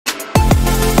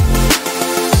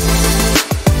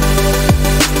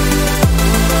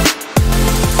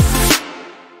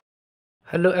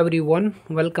Hello everyone,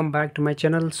 welcome back to my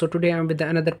channel. So today I'm with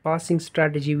another passing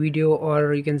strategy video,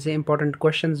 or you can say important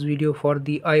questions video for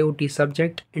the IoT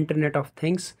subject, Internet of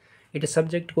Things. Its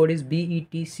subject code is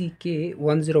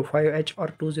BETCK105H or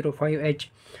 205H,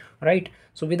 right?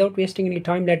 So without wasting any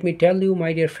time, let me tell you,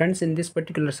 my dear friends, in this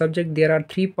particular subject there are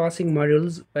three passing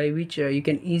modules by which you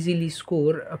can easily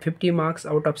score 50 marks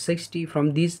out of 60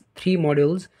 from these three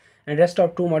modules, and rest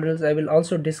of two modules I will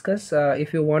also discuss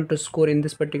if you want to score in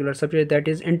this particular subject, that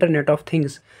is Internet of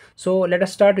Things. So let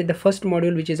us start with the first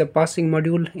module, which is a passing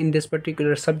module in this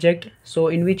particular subject, so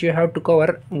in which you have to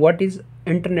cover what is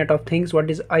Internet of Things,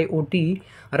 what is IoT,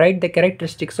 write the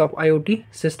characteristics of IoT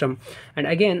system. And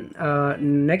again,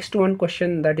 next one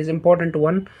question, that is important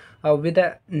one, with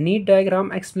a need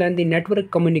diagram explain the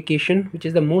network communication, which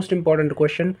is the most important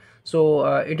question. So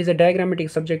it is a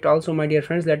diagrammatic subject also, my dear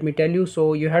friends, let me tell you.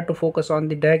 So you have to focus on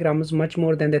the diagrams much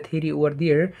more than the theory over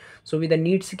there. So with a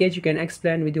need sketch you can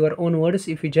explain with your own words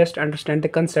if you just understand the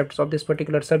concepts of this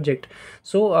particular subject.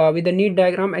 So with the need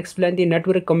diagram explain the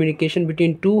network communication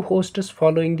between two hosts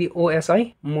following the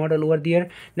OSI model over there.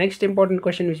 Next important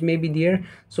question which may be there,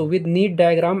 so with need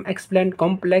diagram explain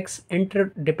complex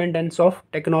interdependence of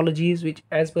technologies, which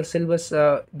as per syllabus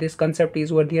this concept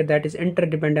is over there, that is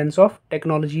interdependence of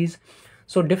technologies.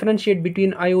 So differentiate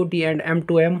between IoT and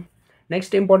M2M.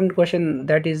 Next important question,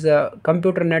 that is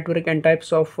computer network and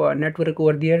types of network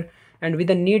over there. And with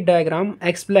the need diagram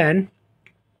explain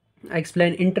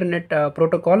internet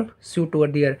protocol suite over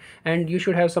there. And you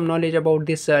should have some knowledge about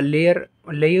this layered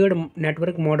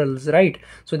network models, right?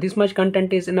 So this much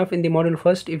content is enough in the module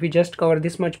first. If you just cover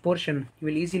this much portion, you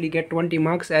will easily get 20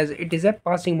 marks, as it is a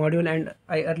passing module and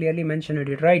I earlier mentioned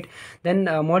it, right? Then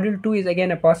module 2 is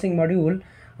again a passing module.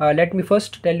 Let me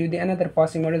first tell you the another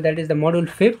passing module, that is the module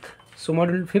 5th. So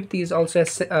module 5th is also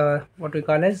a, what we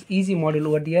call as easy module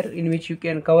over there, in which you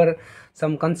can cover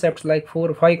some concepts like 4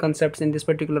 or 5 concepts in this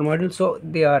particular module. So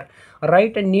they are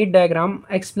write a need diagram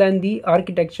explain the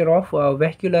architecture of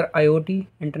vehicular IoT,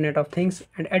 Internet of Things,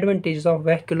 and advantages of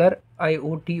vehicular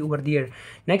IoT over there.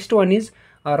 Next one is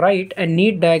write a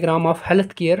need diagram of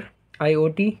healthcare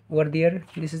IoT over there.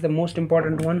 This is the most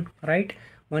important one, right?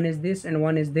 One is this and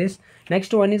one is this.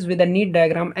 Next one is with a need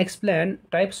diagram explain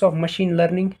types of machine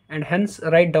learning, and hence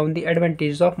write down the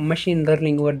advantages of machine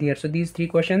learning over there. So these three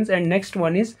questions. And next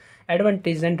one is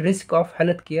advantage and risk of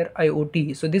healthcare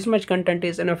IoT. So this much content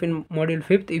is enough in module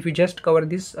 5th. If you just cover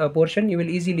this portion, you will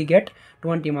easily get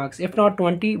 20 marks, if not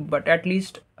 20, but at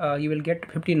least you will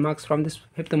get 15 marks from this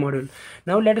 5th module.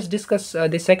 Now let us discuss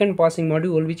the second passing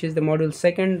module, which is the module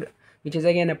 2nd, which is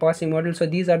again a passing module. So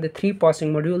these are the three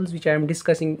passing modules which I am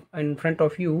discussing in front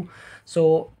of you.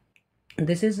 So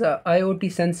this is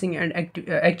IoT sensing and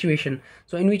actuation,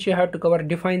 so in which you have to cover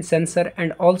define sensor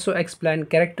and also explain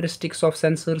characteristics of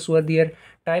sensors over there,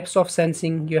 types of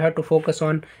sensing you have to focus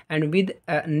on, and with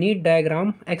a need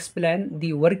diagram explain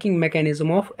the working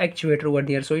mechanism of actuator over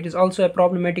there. So it is also a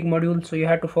problematic module, so you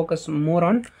have to focus more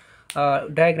on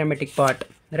diagrammatic part.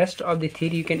 The rest of the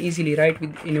theory you can easily write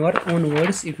in your own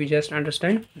words if you just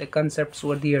understand the concepts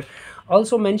over there.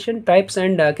 Also mention types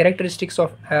and characteristics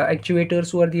of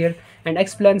actuators over there, and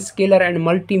explain scalar and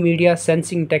multimedia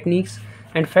sensing techniques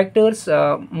and factors.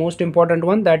 Most important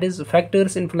one, that is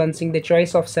factors influencing the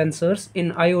choice of sensors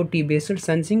in IoT based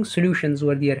sensing solutions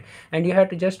over there. And you have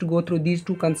to just go through these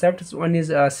two concepts. One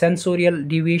is sensorial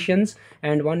deviations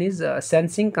and one is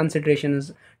sensing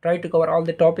considerations. Try to cover all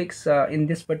the topics in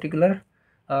this particular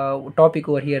topic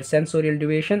over here, sensorial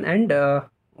deviation and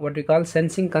what we call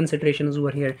sensing considerations over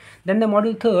here. Then the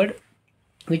module 3rd,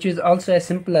 which is also a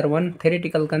simpler one,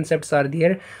 theoretical concepts are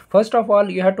there. First of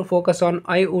all, you have to focus on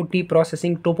IoT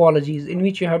processing topologies, in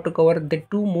which you have to cover the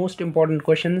two most important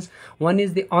questions. One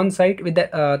is the on-site, with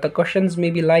the questions may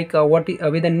be like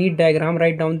with a need diagram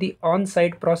write down the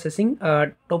on-site processing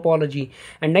topology,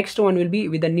 and next one will be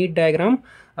with a need diagram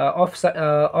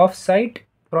off-site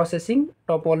processing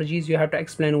topologies you have to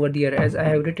explain over there. As I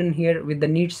have written here, with the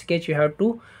need sketch you have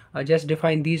to just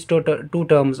define these two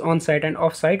terms, on-site and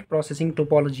off-site processing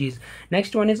topologies.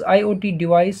 Next one is IoT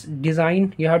device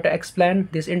design. You have to explain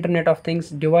this Internet of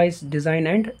Things device design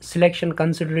and selection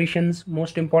considerations,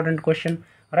 most important question,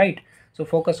 right? So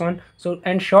focus on, so,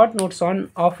 and short notes on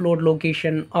offload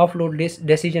location, offload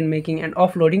decision making, and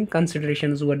offloading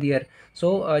considerations over there.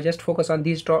 So just focus on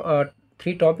these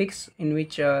three topics in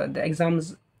which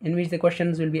the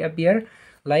questions will be appear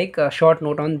like a short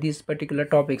note on these particular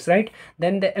topics, right?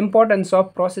 Then the importance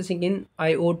of processing in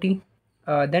IoT,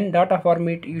 then data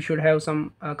format, you should have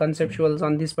some conceptuals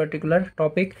on this particular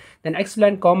topic. Then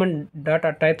explain common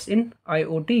data types in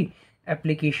IoT,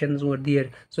 applications over there.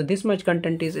 So this much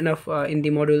content is enough in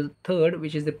the module third,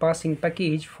 which is the passing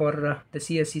package for the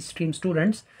CSE stream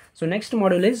students. So next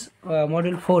module is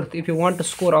module fourth. If you want to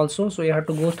score also, so you have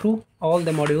to go through all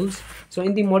the modules. So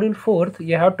in the module fourth,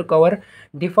 you have to cover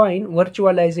define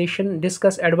virtualization,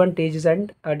 discuss advantages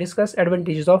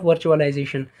of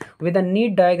virtualization. With a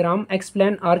neat diagram,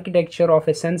 explain architecture of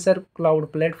a sensor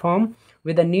cloud platform.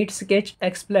 With a neat sketch,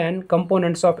 explain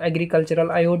components of agricultural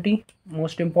IoT,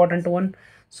 most important one.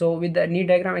 So with the neat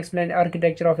diagram, explain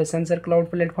architecture of a sensor cloud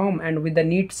platform, and with the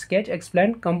neat sketch,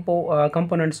 explain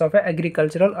components of a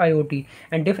agricultural IoT,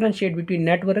 and differentiate between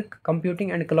network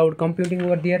computing and cloud computing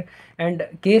over there. And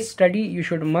case study, you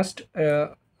should must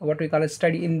what we call a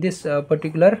study in this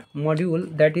particular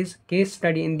module, that is case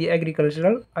study in the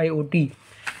agricultural IoT,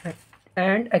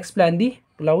 and explain the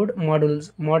cloud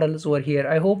models over here.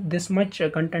 I hope this much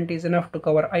content is enough to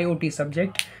cover IoT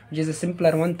subject, which is a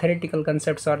simpler one. Theoretical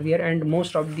concepts are there, and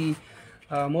most of the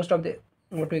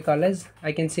what we call as,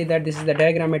 I can say that this is the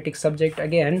diagrammatic subject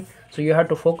again, so you have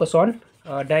to focus on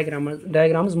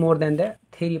diagrams more than the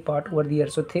theory part over there.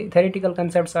 So theoretical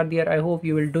concepts are there. I hope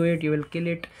you will do it, you will kill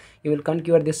it, you will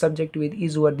conquer this subject with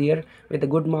ease over there with the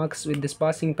good marks. With this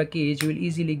passing package, you will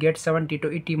easily get 70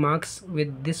 to 80 marks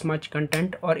with this much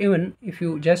content, or even if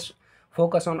you just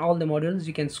focus on all the modules,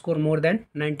 you can score more than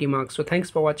 90 marks. So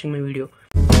thanks for watching my video.